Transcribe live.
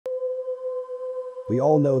We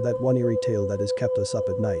all know that one eerie tale that has kept us up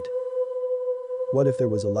at night. What if there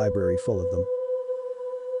was a library full of them?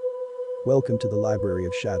 Welcome to the Library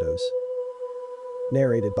of Shadows.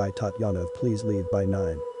 Narrated by Tatiana of Please Leave by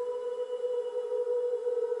 9.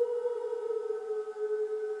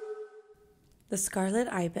 The Scarlet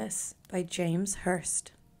Ibis by James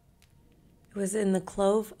Hurst. It was in the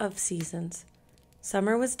clove of seasons.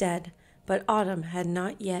 Summer was dead, but autumn had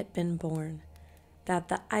not yet been born, that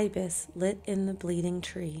the ibis lit in the bleeding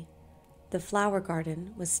tree. The flower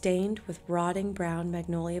garden was stained with rotting brown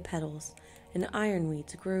magnolia petals, and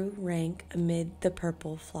ironweeds grew rank amid the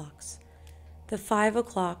purple phlox. The 5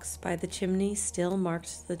 o'clocks by the chimney still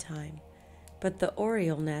marked the time, but the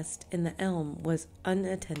oriole nest in the elm was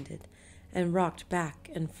unattended, and rocked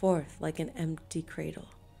back and forth like an empty cradle.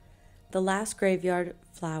 The last graveyard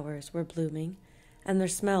flowers were blooming, and their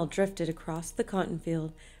smell drifted across the cotton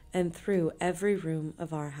field and through every room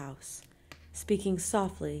of our house, speaking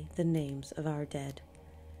softly the names of our dead.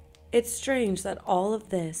 It's strange that all of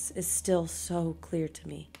this is still so clear to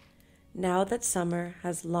me, now that summer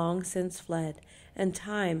has long since fled and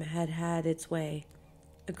time had had its way.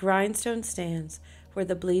 A grindstone stands where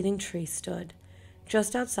the bleeding tree stood,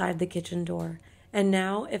 just outside the kitchen door, and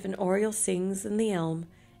now if an oriole sings in the elm,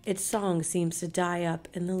 its song seems to die up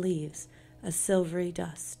in the leaves, a silvery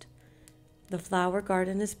dust. The flower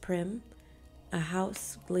garden is prim, a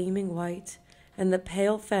house gleaming white, and the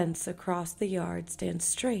pale fence across the yard stands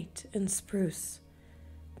straight and spruce.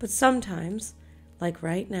 But sometimes, like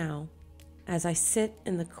right now, as I sit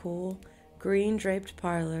in the cool, green-draped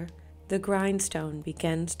parlor, the grindstone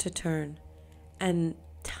begins to turn, and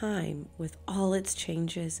time, with all its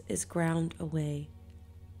changes, is ground away.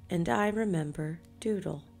 And I remember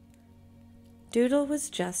Doodle. Doodle was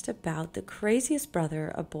just about the craziest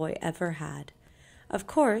brother a boy ever had. Of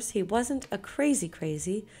course, he wasn't a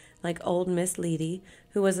crazy like old Miss Leedy,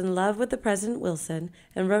 who was in love with the President Wilson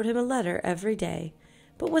and wrote him a letter every day,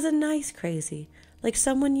 but was a nice crazy, like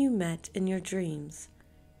someone you met in your dreams.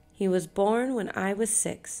 He was born when I was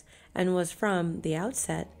 6 and was from the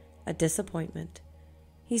outset a disappointment.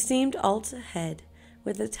 He seemed alt ahead,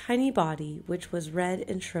 with a tiny body which was red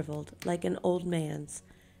and shriveled like an old man's.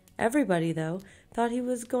 Everybody, though, thought he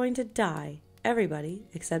was going to die, everybody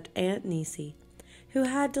except Aunt Niecy, who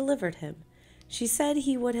had delivered him. She said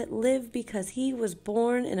he would live because he was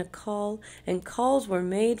born in a caul, and cauls were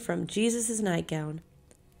made from Jesus' nightgown.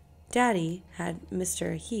 Daddy had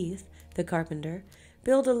Mr. Heath, the carpenter,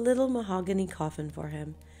 build a little mahogany coffin for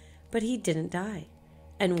him, but he didn't die.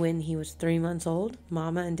 And when he was 3 months old,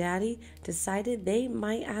 Mama and Daddy decided they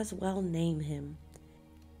might as well name him.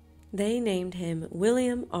 They named him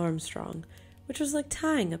William Armstrong, which was like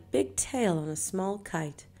tying a big tail on a small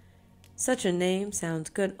kite. Such a name sounds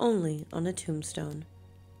good only on a tombstone.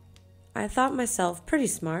 I thought myself pretty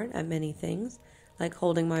smart at many things, like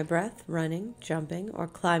holding my breath, running, jumping, or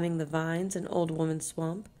climbing the vines in Old Woman's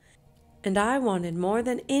Swamp. And I wanted more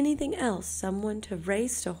than anything else someone to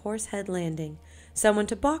race to Horsehead Landing, someone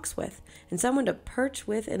to box with, and someone to perch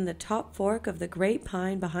with in the top fork of the great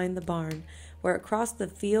pine behind the barn, where across the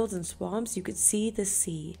fields and swamps you could see the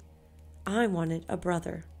sea. I wanted a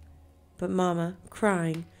brother. But Mama,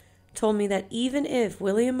 crying, told me that even if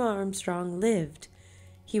William Armstrong lived,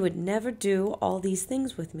 he would never do all these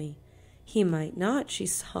things with me. He might not, she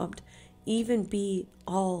sobbed, even be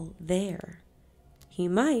all there. He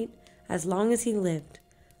might, as long as he lived,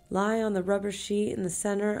 lie on the rubber sheet in the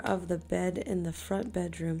center of the bed in the front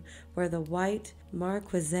bedroom, where the white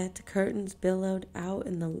marquisette curtains billowed out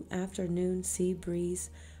in the afternoon sea breeze,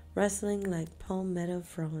 rustling like palmetto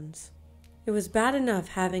fronds. It was bad enough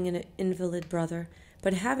having an invalid brother,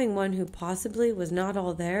 but having one who possibly was not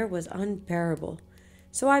all there was unbearable.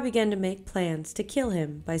 So I began to make plans to kill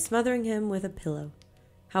him by smothering him with a pillow.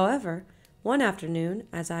 However, one afternoon,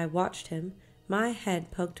 as I watched him, my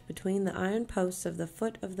head poked between the iron posts of the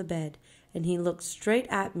foot of the bed, and he looked straight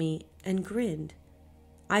at me and grinned.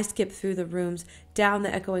 I skipped through the rooms, down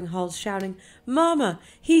the echoing halls, shouting, "Mama,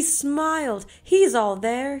 he smiled! He's all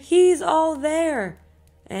there! He's all there!"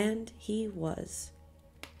 And he was.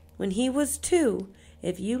 When he was 2,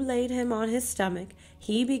 if you laid him on his stomach,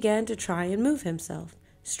 he began to try and move himself,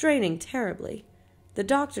 straining terribly. The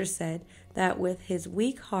doctor said that with his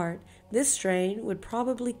weak heart, this strain would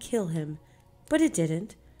probably kill him, but it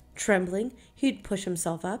didn't. Trembling, he'd push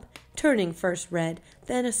himself up, turning first red,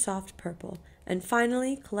 then a soft purple, and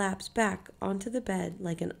finally collapse back onto the bed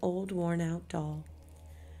like an old worn-out doll.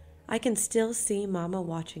 I can still see Mama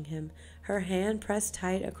watching him, her hand pressed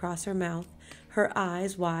tight across her mouth, her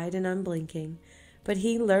eyes wide and unblinking. But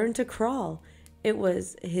he learned to crawl. It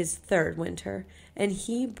was his 3rd winter, and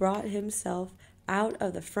he brought himself out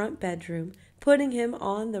of the front bedroom, putting him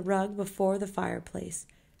on the rug before the fireplace.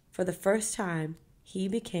 For the first time, he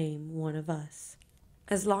became one of us.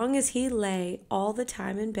 As long as he lay all the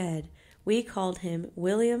time in bed, we called him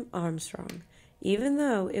William Armstrong, even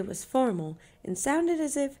though it was formal and sounded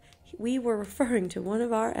as if we were referring to one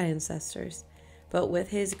of our ancestors. But with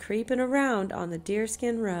his creeping around on the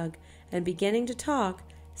deerskin rug and beginning to talk,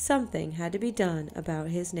 something had to be done about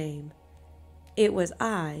his name. It was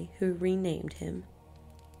I who renamed him.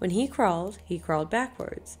 When he crawled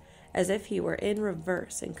backwards, as if he were in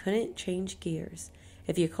reverse and couldn't change gears.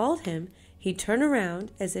 If you called him, he'd turn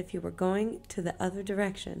around as if you were going to the other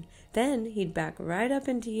direction. Then he'd back right up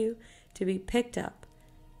into you to be picked up.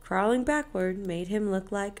 Crawling backward made him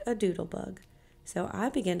look like a doodle bug, so I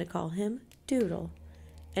began to call him Doodle.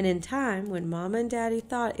 And in time, when Mama and Daddy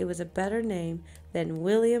thought it was a better name than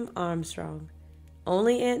William Armstrong.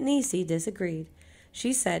 Only Aunt Niecy disagreed.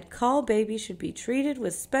 She said call babies should be treated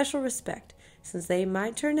with special respect, since they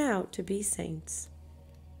might turn out to be saints.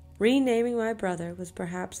 Renaming my brother was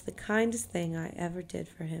perhaps the kindest thing I ever did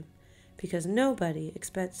for him, because nobody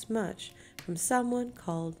expects much from someone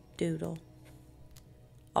called Doodle.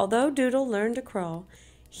 Although Doodle learned to crawl,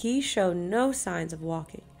 he showed no signs of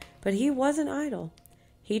walking, but he wasn't idle.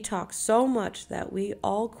 He talked so much that we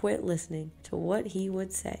all quit listening to what he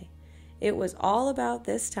would say. It was all about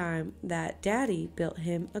this time that Daddy built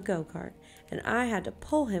him a go-kart, and I had to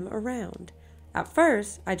pull him around. At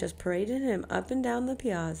first, I just paraded him up and down the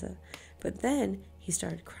piazza, but then he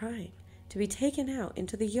started crying to be taken out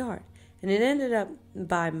into the yard, and it ended up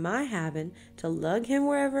by my having to lug him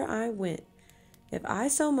wherever I went. If I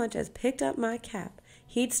so much as picked up my cap,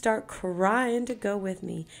 he'd start crying to go with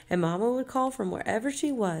me, and Mama would call from wherever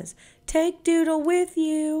she was, "Take Doodle with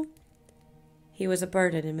you." He was a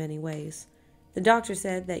burden in many ways. The doctor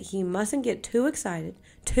said that he mustn't get too excited,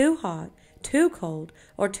 too hot, too cold,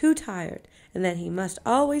 or too tired, and that he must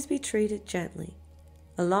always be treated gently.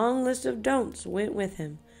 A long list of don'ts went with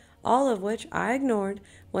him, all of which I ignored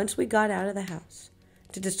once we got out of the house.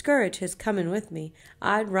 To discourage his coming with me,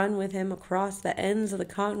 I'd run with him across the ends of the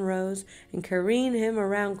cotton rows and careen him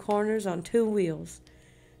around corners on 2 wheels.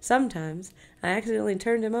 Sometimes I accidentally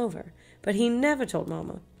turned him over, but he never told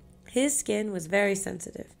Mama. His skin was very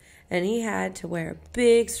sensitive, and he had to wear a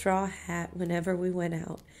big straw hat whenever we went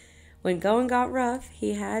out. When going got rough,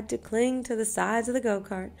 he had to cling to the sides of the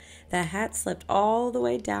go-kart. The hat slipped all the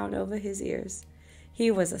way down over his ears.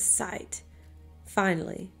 He was a sight.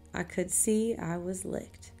 Finally, I could see I was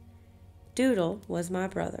licked. Doodle was my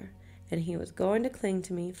brother, and he was going to cling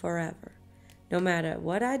to me forever, no matter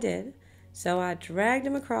what I did, so I dragged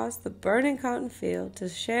him across the burning cotton field to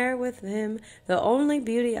share with him the only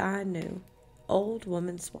beauty I knew, Old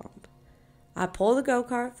Woman Swamp. I pulled the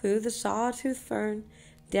go-kart through the sawtooth fern,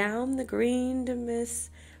 down the green demiss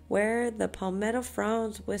where the palmetto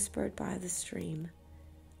fronds whispered by the stream.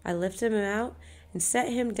 I lifted him out and set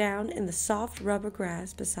him down in the soft rubber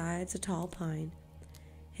grass beside a tall pine.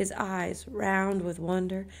 His eyes round with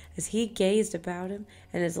wonder as he gazed about him,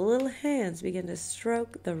 and his little hands began to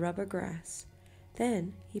stroke the rubber grass.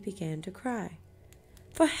 Then he began to cry.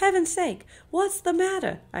 "For heaven's sake, what's the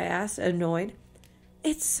matter?" I asked, annoyed.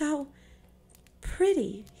 "It's so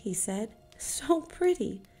pretty," he said. "So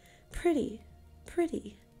pretty, pretty,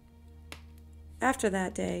 pretty." After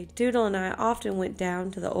that day, Doodle and I often went down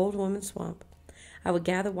to the Old Woman Swamp. I would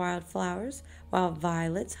gather wildflowers, wild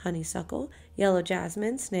violets, honeysuckle, yellow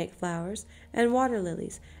jasmine, snake flowers, and water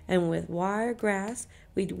lilies, and with wire grass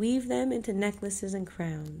we'd weave them into necklaces and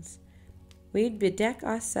crowns. We'd bedeck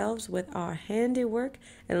ourselves with our handiwork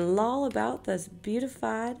and loll about thus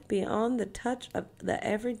beautified beyond the touch of the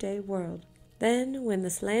everyday world. Then, when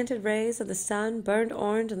the slanted rays of the sun burned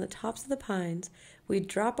orange on the tops of the pines, we'd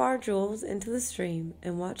drop our jewels into the stream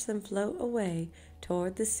and watch them float away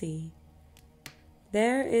toward the sea.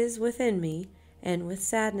 There is within me, and with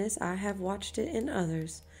sadness I have watched it in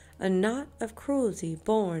others, a knot of cruelty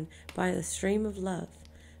born by the stream of love,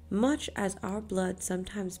 much as our blood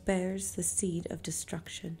sometimes bears the seed of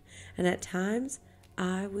destruction, and at times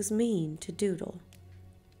I was mean to Doodle.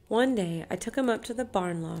 One day I took him up to the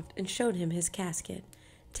barn loft and showed him his casket,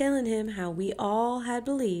 telling him how we all had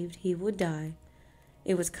believed he would die.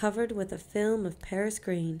 It was covered with a film of Paris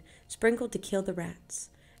green, sprinkled to kill the rats,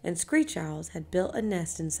 and screech owls had built a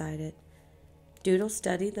nest inside it. Doodle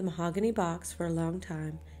studied the mahogany box for a long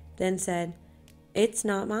time, then said, "It's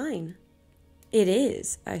not mine." "It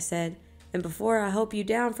is," I said, "and before I help you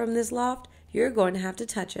down from this loft, you're going to have to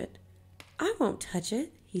touch it." "I won't touch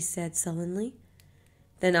it," he said sullenly.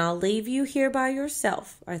 "Then I'll leave you here by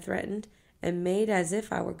yourself," I threatened, and made as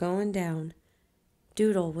if I were going down.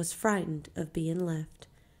 Doodle was frightened of being left.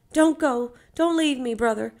 "Don't go! Don't leave me,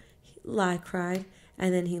 brother!" I cried,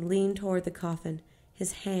 and then he leaned toward the coffin,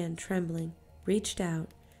 his hand trembling, reached out,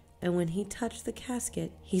 and when he touched the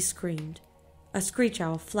casket, he screamed. A screech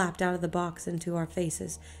owl flapped out of the box into our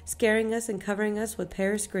faces, scaring us and covering us with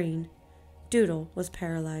Paris green. Doodle was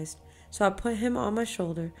paralyzed, so I put him on my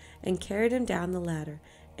shoulder and carried him down the ladder,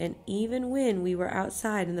 and even when we were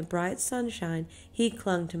outside in the bright sunshine, he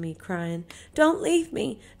clung to me, crying, "Don't leave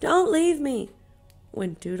me! Don't leave me!"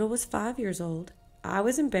 When Doodle was 5 years old, I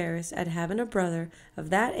was embarrassed at having a brother of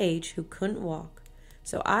that age who couldn't walk,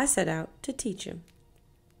 so I set out to teach him.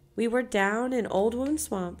 We were down in Old Woman's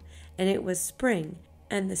Swamp, and it was spring,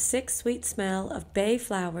 and the sick sweet smell of bay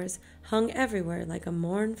flowers hung everywhere like a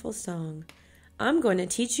mournful song. "I'm going to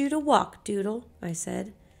teach you to walk, Doodle," I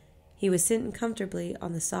said. He was sitting comfortably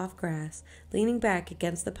on the soft grass, leaning back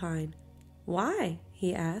against the pine. "Why?"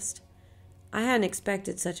 he asked. I hadn't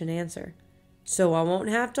expected such an answer. "So I won't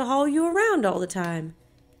have to haul you around all the time."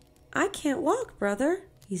 "I can't walk, brother,"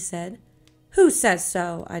 he said. "Who says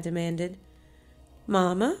so?" I demanded.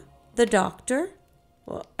 "Mama, the doctor,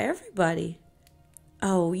 well, everybody."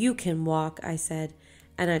 "Oh, you can walk," I said,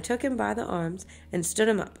 and I took him by the arms and stood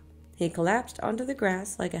him up. He collapsed onto the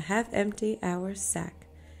grass like a half-empty hour sack.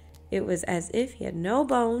 It was as if he had no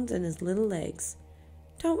bones in his little legs.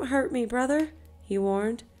 "Don't hurt me, brother," he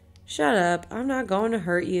warned. "Shut up, I'm not going to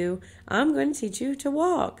hurt you. I'm going to teach you to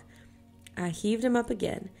walk." I heaved him up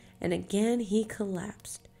again, and again he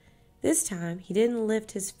collapsed. This time he didn't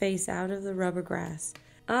lift his face out of the rubber grass.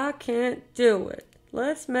 "I can't do it.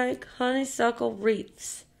 Let's make honeysuckle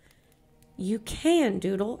wreaths." "You can,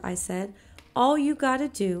 Doodle," I said. "All you gotta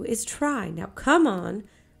do is try. Now come on."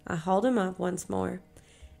 I hauled him up once more.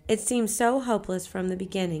 It seemed so hopeless from the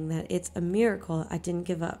beginning that it's a miracle I didn't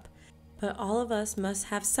give up. But all of us must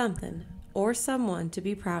have something or someone to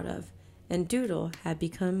be proud of, and Doodle had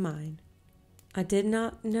become mine. I did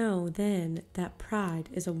not know then that pride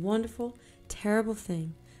is a wonderful, terrible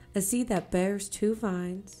thing, a seed that bears two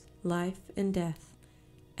vines, life and death.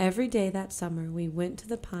 Every day that summer we went to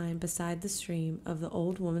the pine beside the stream of the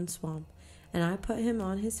Old Woman's Swamp, and I put him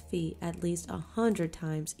on his feet at least 100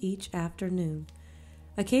 times each afternoon.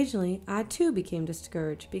 Occasionally, I too became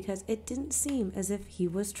discouraged because it didn't seem as if he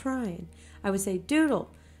was trying. I would say,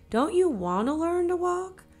 "Doodle, don't you want to learn to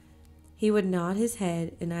walk?" He would nod his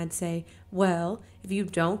head, and I'd say, "Well, if you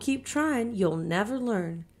don't keep trying, you'll never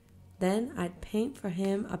learn." Then I'd paint for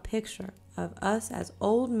him a picture of us as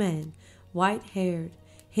old men, white-haired,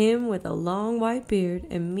 him with a long white beard,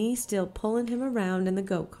 and me still pulling him around in the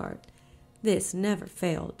go-kart. This never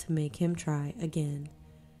failed to make him try again.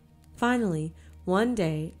 Finally, one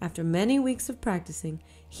day, after many weeks of practicing,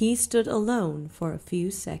 he stood alone for a few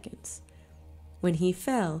seconds. When he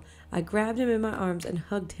fell, I grabbed him in my arms and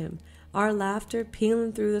hugged him, our laughter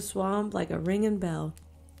pealing through the swamp like a ringing bell.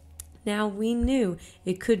 Now we knew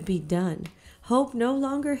it could be done. Hope no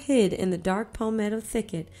longer hid in the dark palmetto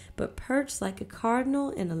thicket, but perched like a cardinal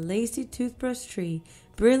in a lacy toothbrush tree,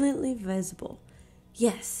 brilliantly visible.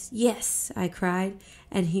 "Yes, yes," I cried,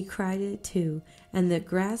 and he cried it too, and the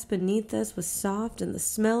grass beneath us was soft and the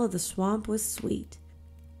smell of the swamp was sweet.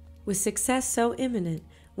 With success so imminent,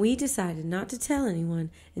 we decided not to tell anyone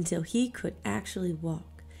until he could actually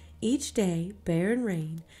walk. Each day, bare and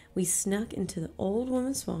rain, we snuck into the Old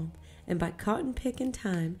Woman's Swamp, and by cotton-picking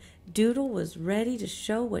time, Doodle was ready to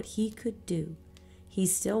show what he could do. He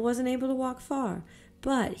still wasn't able to walk far,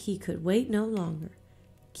 but he could wait no longer.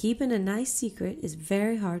 Keeping a nice secret is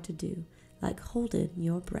very hard to do, like holding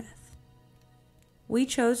your breath. We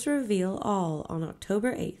chose to reveal all on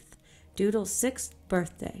October 8th, Doodle's 6th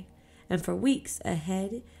birthday, and for weeks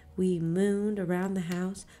ahead we mooned around the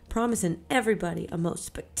house, promising everybody a most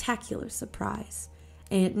spectacular surprise.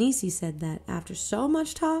 Aunt Niecy said that after so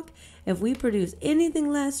much talk, if we produced anything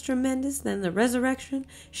less tremendous than the resurrection,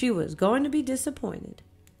 she was going to be disappointed.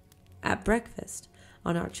 At breakfast,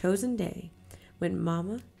 on our chosen day, when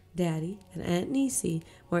Mama, Daddy, and Aunt Niecy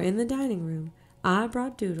were in the dining room, I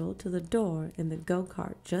brought Doodle to the door in the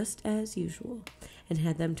go-kart just as usual, and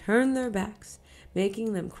had them turn their backs,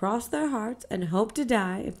 making them cross their hearts and hope to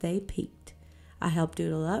die if they peeked. I helped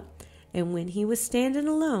Doodle up, and when he was standing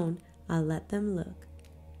alone, I let them look.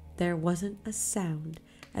 There wasn't a sound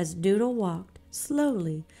as Doodle walked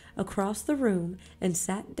slowly across the room and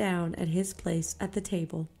sat down at his place at the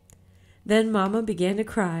table. Then Mama began to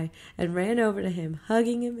cry and ran over to him,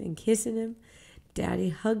 hugging him and kissing him. Daddy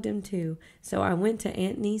hugged him too, so I went to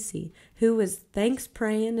Aunt Niecy, who was thanks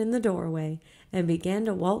praying in the doorway, and began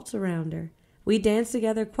to waltz around her. We danced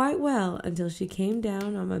together quite well until she came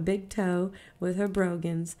down on my big toe with her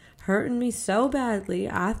brogans, hurting me so badly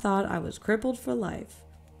I thought I was crippled for life.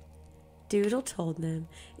 Doodle told them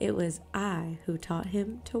it was I who taught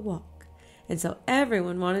him to walk, and so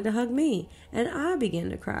everyone wanted to hug me, and I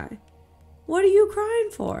began to cry. "What are you crying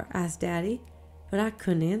for?" asked Daddy, but I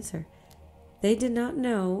couldn't answer. They did not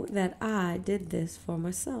know that I did this for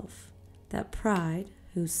myself, that pride,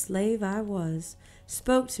 whose slave I was,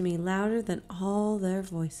 spoke to me louder than all their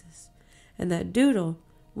voices, and that Doodle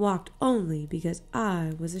walked only because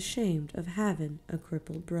I was ashamed of having a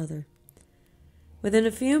crippled brother. Within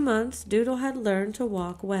a few months, Doodle had learned to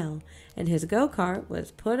walk well, and his go-kart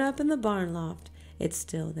was put up in the barn loft. It's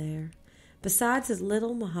still there, besides his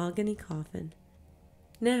little mahogany coffin.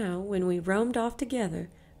 Now, when we roamed off together,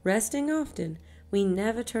 resting often, we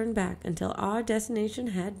never turned back until our destination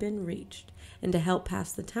had been reached, and to help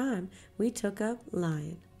pass the time, we took up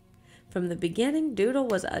lying. From the beginning, Doodle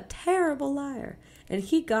was a terrible liar, and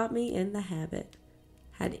he got me in the habit.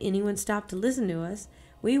 Had anyone stopped to listen to us,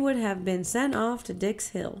 we would have been sent off to Dick's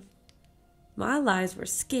Hill. My lies were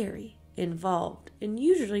scary, involved, and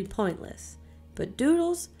usually pointless, but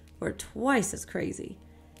Doodle's were twice as crazy.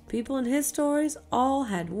 People in his stories all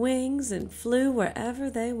had wings and flew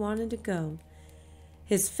wherever they wanted to go.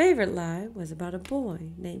 His favorite lie was about a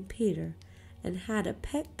boy named Peter and had a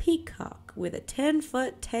pet peacock with a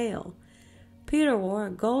 10-foot tail. Peter wore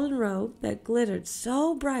a golden robe that glittered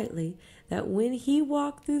so brightly that when he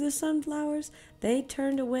walked through the sunflowers, they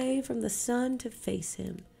turned away from the sun to face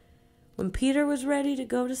him. When Peter was ready to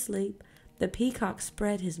go to sleep, the peacock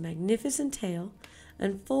spread his magnificent tail,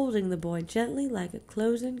 unfolding the boy gently like a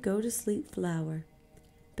closing go-to-sleep flower,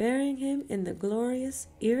 burying him in the glorious,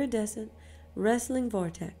 iridescent, wrestling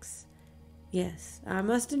vortex. Yes, I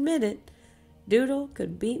must admit it, Doodle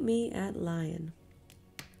could beat me at lying.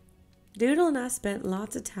 Doodle and I spent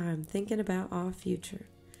lots of time thinking about our future.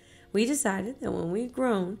 We decided that when we'd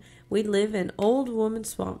grown, we'd live in Old Woman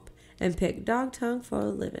Swamp and pick dog tongue for a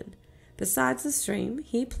living. Besides the stream,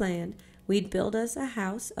 he planned we'd build us a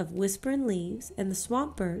house of whispering leaves, and the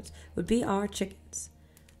swamp birds would be our chickens.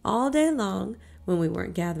 All day long, when we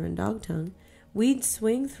weren't gathering dog tongue, we'd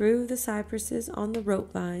swing through the cypresses on the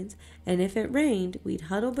rope vines, and if it rained, we'd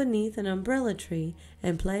huddle beneath an umbrella tree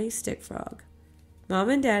and play stick frog. Mom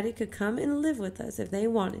and Daddy could come and live with us if they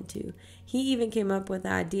wanted to. He even came up with the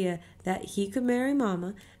idea that he could marry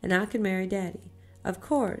Mama and I could marry Daddy. Of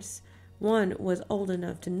course, one was old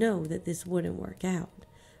enough to know that this wouldn't work out.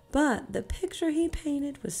 But the picture he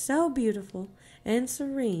painted was so beautiful and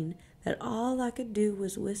serene that all I could do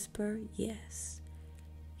was whisper, yes,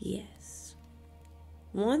 yes.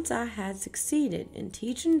 Once I had succeeded in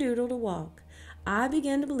teaching Doodle to walk, I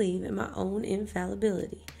began to believe in my own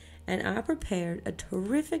infallibility, and I prepared a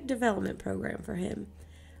terrific development program for him.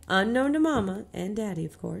 Unknown to Mama and Daddy,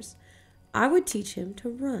 of course, I would teach him to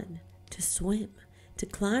run, to swim, to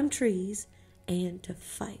climb trees, and to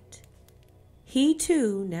fight. He,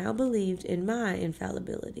 too, now believed in my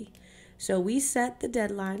infallibility, so we set the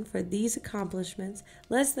deadline for these accomplishments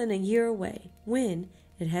less than a year away, when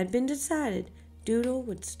it had been decided Doodle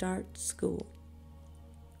would start school.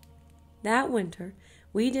 That winter,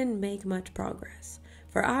 we didn't make much progress,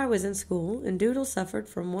 for I was in school and Doodle suffered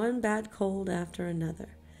from one bad cold after another.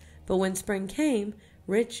 But when spring came,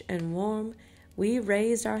 rich and warm, we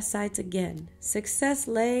raised our sights again. Success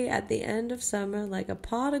lay at the end of summer like a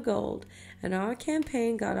pot of gold, and our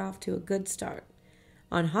campaign got off to a good start.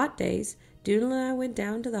 On hot days, Doodle and I went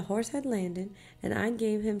down to the Horsehead Landing, and I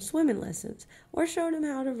gave him swimming lessons or showed him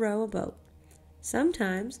how to row a boat.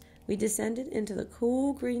 Sometimes we descended into the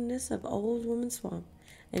cool greenness of Old Woman Swamp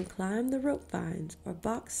and climbed the rope vines or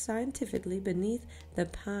boxed scientifically beneath the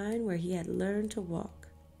pine where he had learned to walk.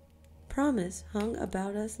 Promise hung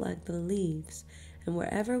about us like the leaves, and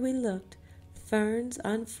wherever we looked, ferns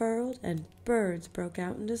unfurled and birds broke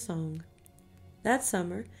out into song. That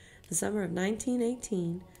summer, the summer of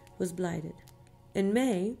 1918, was blighted. In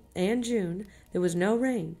May and June, there was no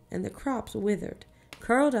rain, and the crops withered,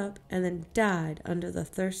 curled up, and then died under the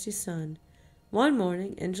thirsty sun. One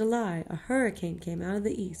morning in July, a hurricane came out of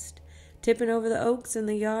the east, tipping over the oaks in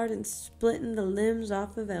the yard and splitting the limbs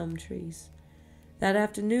off of elm trees. That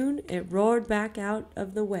afternoon, it roared back out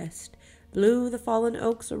of the west, blew the fallen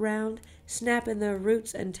oaks around, snapping their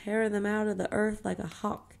roots and tearing them out of the earth like a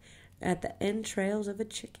hawk at the entrails of a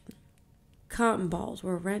chicken. Cotton balls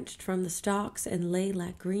were wrenched from the stalks and lay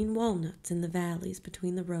like green walnuts in the valleys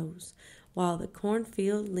between the rows, while the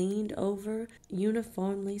cornfield leaned over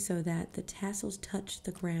uniformly so that the tassels touched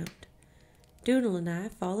the ground. Doodle and I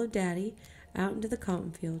followed Daddy out into the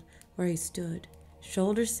cotton field, where he stood,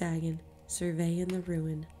 shoulders sagging, surveying the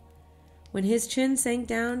ruin. When his chin sank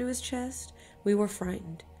down to his chest, we were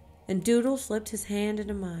frightened, and Doodle slipped his hand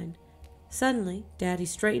into mine. Suddenly, Daddy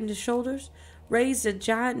straightened his shoulders, raised a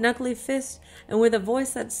giant knuckly fist, and with a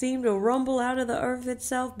voice that seemed to rumble out of the earth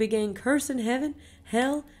itself, began cursing heaven,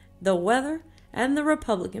 hell, the weather, and the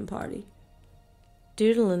Republican Party.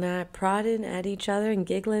 Doodle and I, prodding at each other and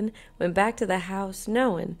giggling, went back to the house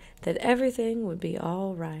knowing that everything would be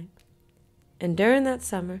all right. And during that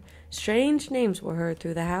summer, strange names were heard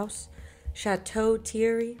through the house. Chateau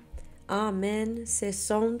Thierry, Amen,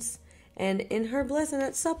 Saisons, and in her blessing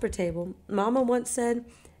at supper table, Mama once said,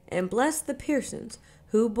 "And bless the Pearsons,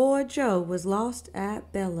 who boy Joe was lost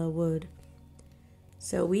at Bellawood."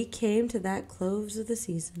 So we came to that close of the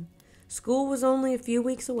season. School was only a few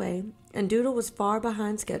weeks away, and Doodle was far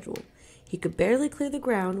behind schedule. He could barely clear the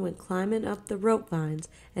ground when climbing up the rope vines,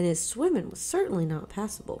 and his swimming was certainly not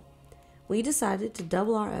passable. We decided to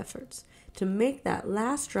double our efforts, to make that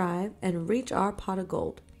last drive and reach our pot of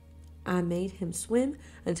gold. I made him swim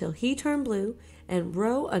until he turned blue, and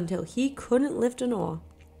row until he couldn't lift an oar.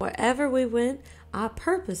 Wherever we went, I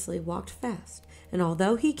purposely walked fast, and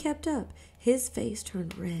although he kept up, his face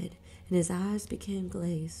turned red, and his eyes became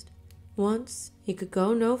glazed. Once he could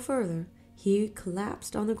go no further, he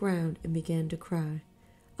collapsed on the ground and began to cry.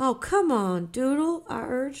 "Oh, come on, Doodle," I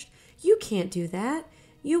urged. "You can't do that.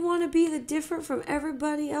 You want to be the different from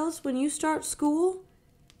everybody else when you start school?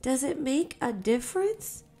 Does it make a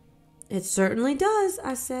difference?" "It certainly does,"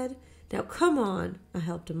 I said. "Now come on." I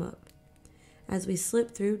helped him up. As we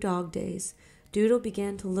slipped through dog days, Doodle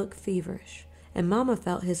began to look feverish, and Mama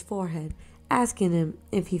felt his forehead, asking him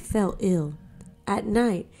if he felt ill. At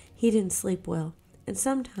night, he didn't sleep well, and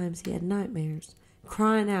sometimes he had nightmares,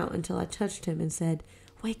 crying out until I touched him and said,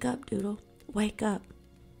 "Wake up, Doodle, wake up."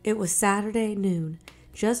 It was Saturday noon,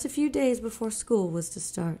 just a few days before school was to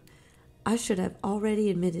start. I should have already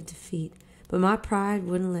admitted defeat, but my pride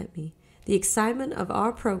wouldn't let me. The excitement of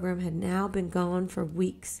our program had now been gone for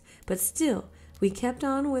weeks, but still, we kept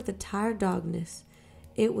on with a tired dogness.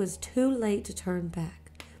 It was too late to turn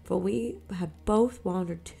back, for we had both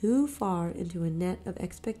wandered too far into a net of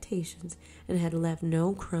expectations and had left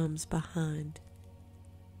no crumbs behind.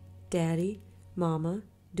 Daddy, Mama,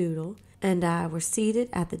 Doodle, and I were seated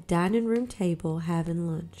at the dining room table having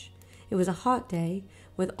lunch. It was a hot day,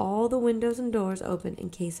 with all the windows and doors open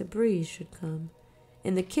in case a breeze should come.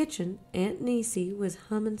 In the kitchen, Aunt Niecy was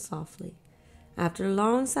humming softly. After a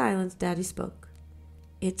long silence, Daddy spoke.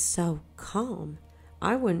 "It's so calm.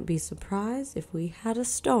 I wouldn't be surprised if we had a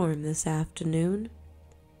storm this afternoon."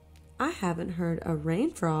 "I haven't heard a rain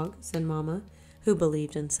frog," said Mama, who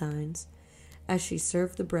believed in signs, as she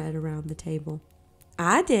served the bread around the table.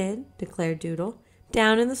 "I did," declared Doodle,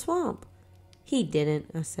 "down in the swamp." "He didn't,"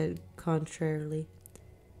 I said contrarily.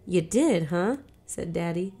 "You did, huh?" said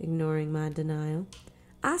Daddy, ignoring my denial.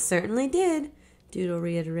 "I certainly did," Doodle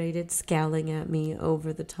reiterated, scowling at me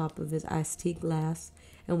over the top of his iced tea glass,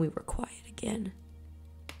 and we were quiet again.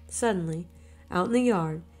 Suddenly, out in the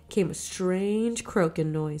yard, came a strange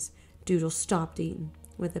croaking noise. Doodle stopped eating,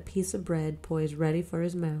 with a piece of bread poised ready for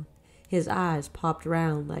his mouth. His eyes popped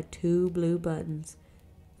round like two blue buttons.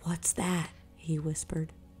 "What's that?" he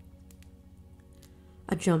whispered.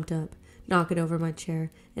 I jumped up, knocking over my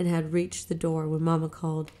chair, and had reached the door when Mama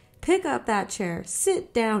called, "Pick up that chair,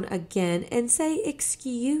 sit down again, and say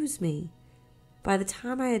excuse me." By the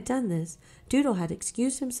time I had done this, Doodle had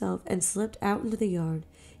excused himself and slipped out into the yard.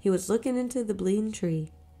 He was looking into the bleeding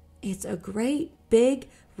tree. "It's a great big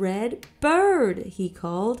red bird," he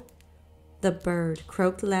called. The bird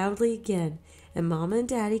croaked loudly again, and Mama and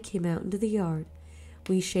Daddy came out into the yard.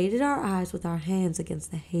 We shaded our eyes with our hands against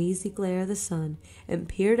the hazy glare of the sun and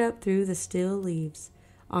peered up through the still leaves.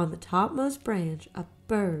 On the topmost branch, a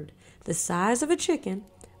bird, the size of a chicken,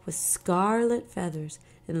 with scarlet feathers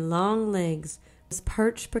and long legs, was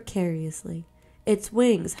perched precariously. Its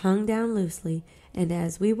wings hung down loosely, and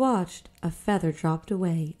as we watched, a feather dropped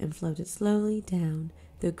away and floated slowly down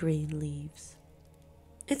the green leaves.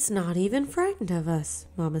 "It's not even frightened of us,"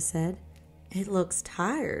 Mama said. "It looks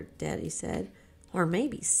tired," Daddy said, "or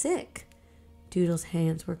maybe sick." Doodle's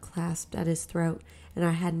hands were clasped at his throat, and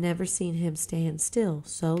I had never seen him stand still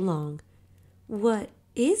so long. "What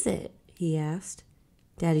is it?" he asked.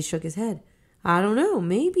 Daddy shook his head. "I don't know.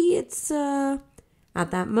 Maybe it's,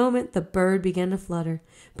 At that moment, the bird began to flutter,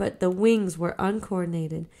 but the wings were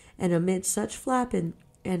uncoordinated, and amid such flapping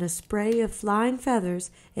and a spray of flying feathers,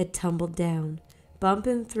 it tumbled down,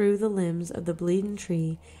 bumping through the limbs of the bleeding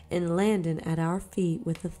tree and landing at our feet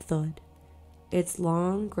with a thud. Its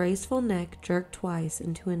long, graceful neck jerked twice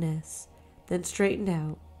into an S, then straightened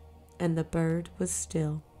out, and the bird was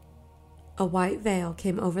still. A white veil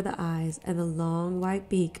came over the eyes, and the long white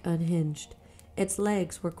beak unhinged. Its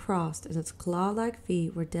legs were crossed, and its claw-like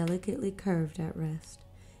feet were delicately curved at rest.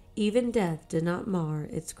 Even death did not mar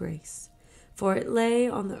its grace, for it lay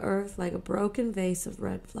on the earth like a broken vase of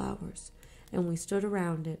red flowers, and we stood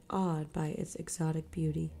around it, awed by its exotic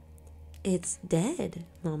beauty. "It's dead,"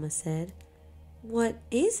 Mama said. "What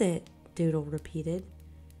is it?" Doodle repeated.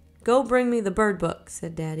 "Go bring me the bird book,"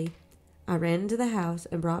 said Daddy. I ran into the house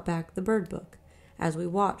and brought back the bird book. As we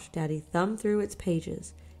watched, Daddy thumbed through its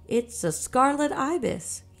pages. "It's a scarlet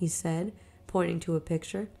ibis," he said, pointing to a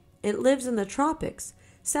picture. "It lives in the tropics,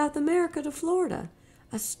 South America to Florida.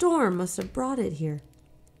 A storm must have brought it here."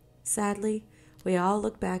 Sadly, we all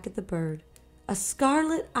looked back at the bird. A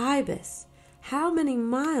scarlet ibis! How many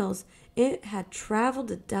miles it had traveled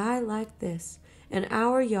to die like this, in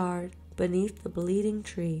our yard, beneath the bleeding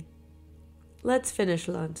tree. "Let's finish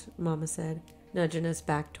lunch," Mama said, nudging us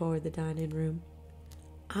back toward the dining room.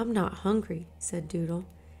 "I'm not hungry," said Doodle,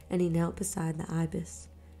 and he knelt beside the ibis.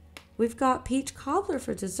 "We've got peach cobbler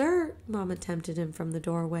for dessert," Mama tempted him from the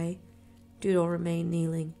doorway. Doodle remained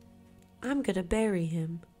kneeling. "I'm gonna bury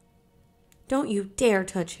him." "Don't you dare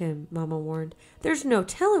touch him," Mama warned. "There's no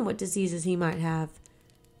telling what diseases he might have."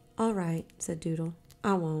 "All right," said Doodle.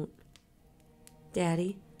 "I won't."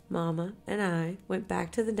 Daddy, Mama, and I went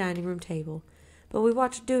back to the dining room table, but we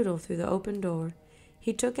watched Doodle through the open door.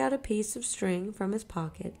 He took out a piece of string from his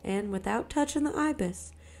pocket and, without touching the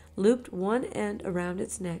ibis, looped one end around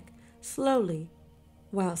its neck, slowly,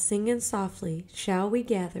 while singing softly, "Shall we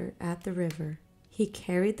gather at the river?" He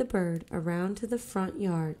carried the bird around to the front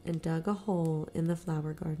yard and dug a hole in the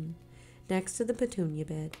flower garden, next to the petunia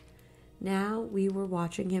bed. Now we were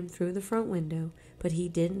watching him through the front window, but he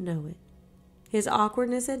didn't know it. His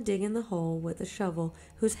awkwardness at digging the hole with a shovel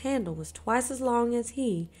whose handle was twice as long as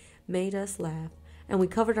he made us laugh, and we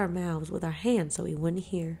covered our mouths with our hands so he wouldn't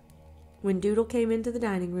hear. When Doodle came into the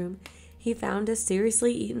dining room, he found us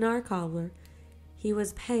seriously eating our cobbler. He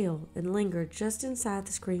was pale and lingered just inside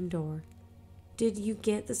the screen door. "Did you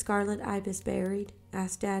get the scarlet ibis buried?"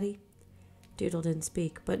 asked Daddy. Doodle didn't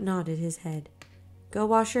speak, but nodded his head. "Go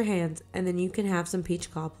wash your hands, and then you can have some peach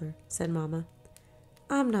cobbler," said Mama.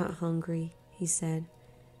 "I'm not hungry," he said.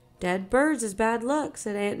 "Dead birds is bad luck,"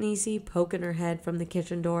 said Aunt Niecy, poking her head from the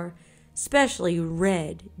kitchen door. "'Specially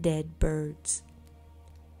red dead birds."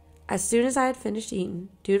 As soon as I had finished eating,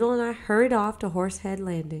 Doodle and I hurried off to Horsehead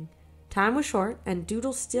Landing. Time was short, and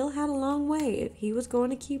Doodle still had a long way if he was going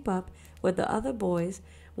to keep up with the other boys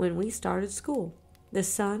when we started school. The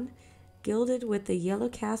sun, gilded with the yellow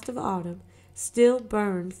cast of autumn, still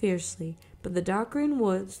burned fiercely, but the dark green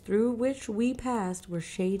woods through which we passed were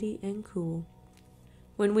shady and cool.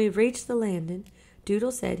 When we reached the landing,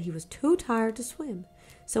 Doodle said he was too tired to swim,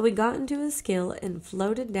 so we got into his skill and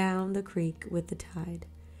floated down the creek with the tide.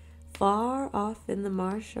 Far off in the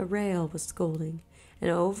marsh a rail was scolding, and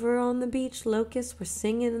over on the beach locusts were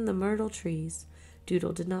singing in the myrtle trees.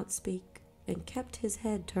 Doodle did not speak, and kept his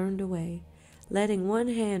head turned away, letting one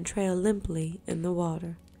hand trail limply in the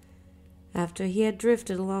water. After he had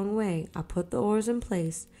drifted a long way, I put the oars in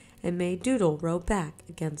place and made Doodle row back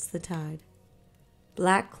against the tide.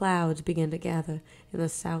 Black clouds began to gather in the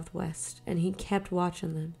southwest, and he kept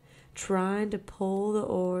watching them, trying to pull the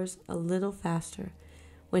oars a little faster.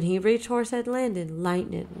 When he reached Horsehead Landing,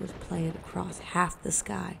 lightning was playing across half the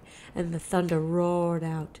sky, and the thunder roared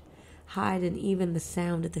out, hiding even the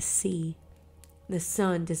sound of the sea. The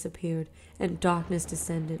sun disappeared, and darkness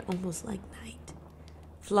descended, almost like night.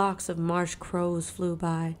 Flocks of marsh crows flew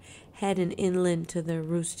by, heading inland to their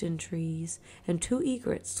roosting trees, and two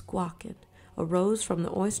egrets, squawking, arose from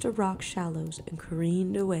the oyster rock shallows and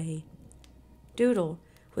careened away. Doodle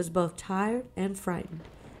was both tired and frightened,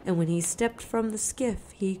 and when he stepped from the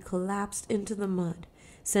skiff, he collapsed into the mud,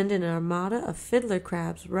 sending an armada of fiddler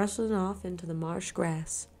crabs rustling off into the marsh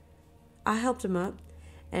grass. I helped him up,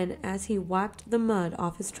 and as he wiped the mud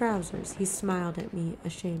off his trousers, he smiled at me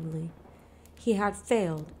ashamedly. He had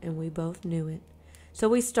failed, and we both knew it. So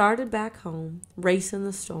we started back home, racing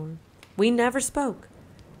the storm. We never spoke.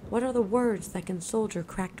 What are the words that can soldier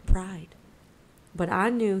cracked pride? But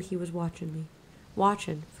I knew he was watching me,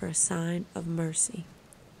 watching for a sign of mercy.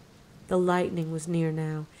 The lightning was near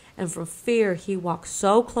now, and from fear he walked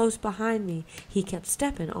so close behind me, he kept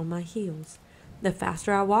stepping on my heels. The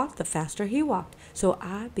faster I walked, the faster he walked, so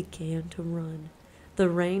I began to run. The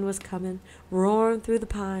rain was coming, roaring through the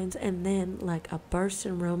pines, and then, like a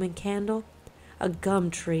bursting Roman candle, a gum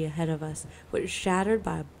tree ahead of us was shattered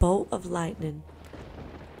by a bolt of lightning.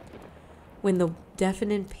 When the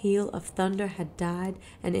deafening peal of thunder had died,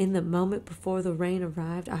 and in the moment before the rain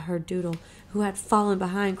arrived, I heard Doodle, who had fallen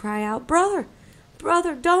behind, cry out, "Brother!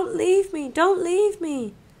 Brother, don't leave me! Don't leave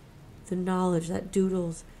me!" The knowledge that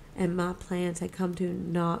Doodle's and my plans had come to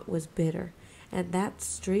naught was bitter, and that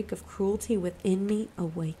streak of cruelty within me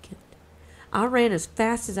awakened. I ran as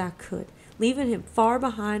fast as I could, leaving him far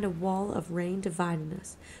behind. A wall of rain dividing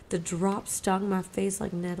us. The drops stung my face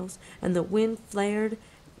like nettles, and the wind flared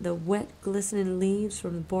the wet, glistening leaves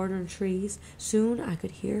from the bordering trees. Soon I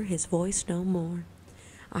could hear his voice no more.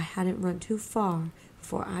 I hadn't run too far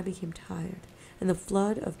before I became tired, and the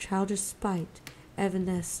flood of childish spite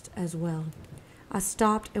evanesced as well. I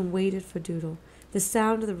stopped and waited for Doodle. The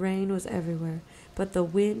sound of the rain was everywhere, but the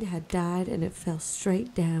wind had died, and it fell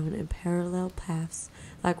straight down in parallel paths,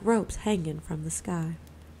 like ropes hanging from the sky.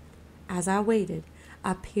 As I waited,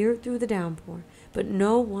 I peered through the downpour, but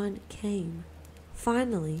no one came.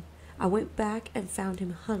 Finally, I went back and found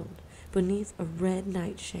him huddled beneath a red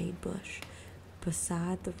nightshade bush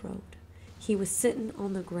beside the road. He was sitting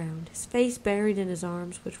on the ground, his face buried in his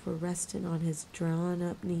arms, which were resting on his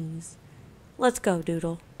drawn-up knees. "Let's go,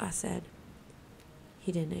 Doodle," I said.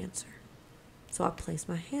 He didn't answer, so I placed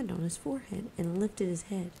my hand on his forehead and lifted his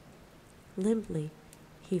head. Limply,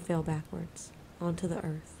 he fell backwards onto the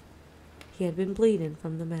earth. He had been bleeding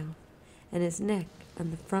from the mouth, and his neck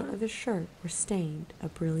and the front of his shirt were stained a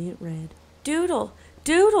brilliant red. "Doodle!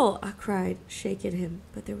 Doodle!" I cried, shaking him,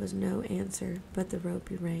 but there was no answer but the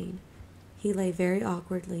ropey rain. He lay very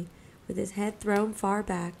awkwardly, with his head thrown far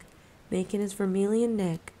back, making his vermilion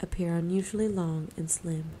neck appear unusually long and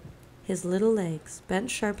slim. His little legs, bent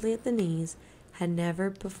sharply at the knees, had never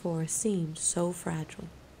before seemed so fragile,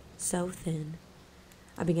 so thin.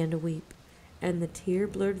 I began to weep, and the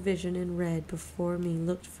tear-blurred vision in red before me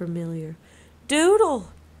looked familiar. "Doodle!"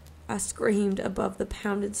 I screamed above the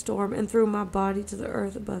pounded storm and threw my body to the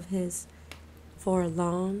earth above his. For a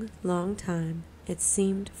long, long time, it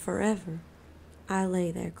seemed forever, I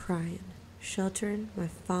lay there crying, sheltering my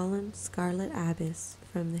fallen Scarlet Ibis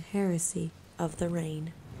from the heresy of the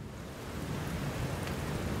rain.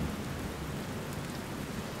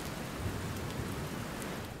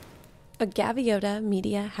 A Gaviota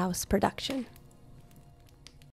Media House production.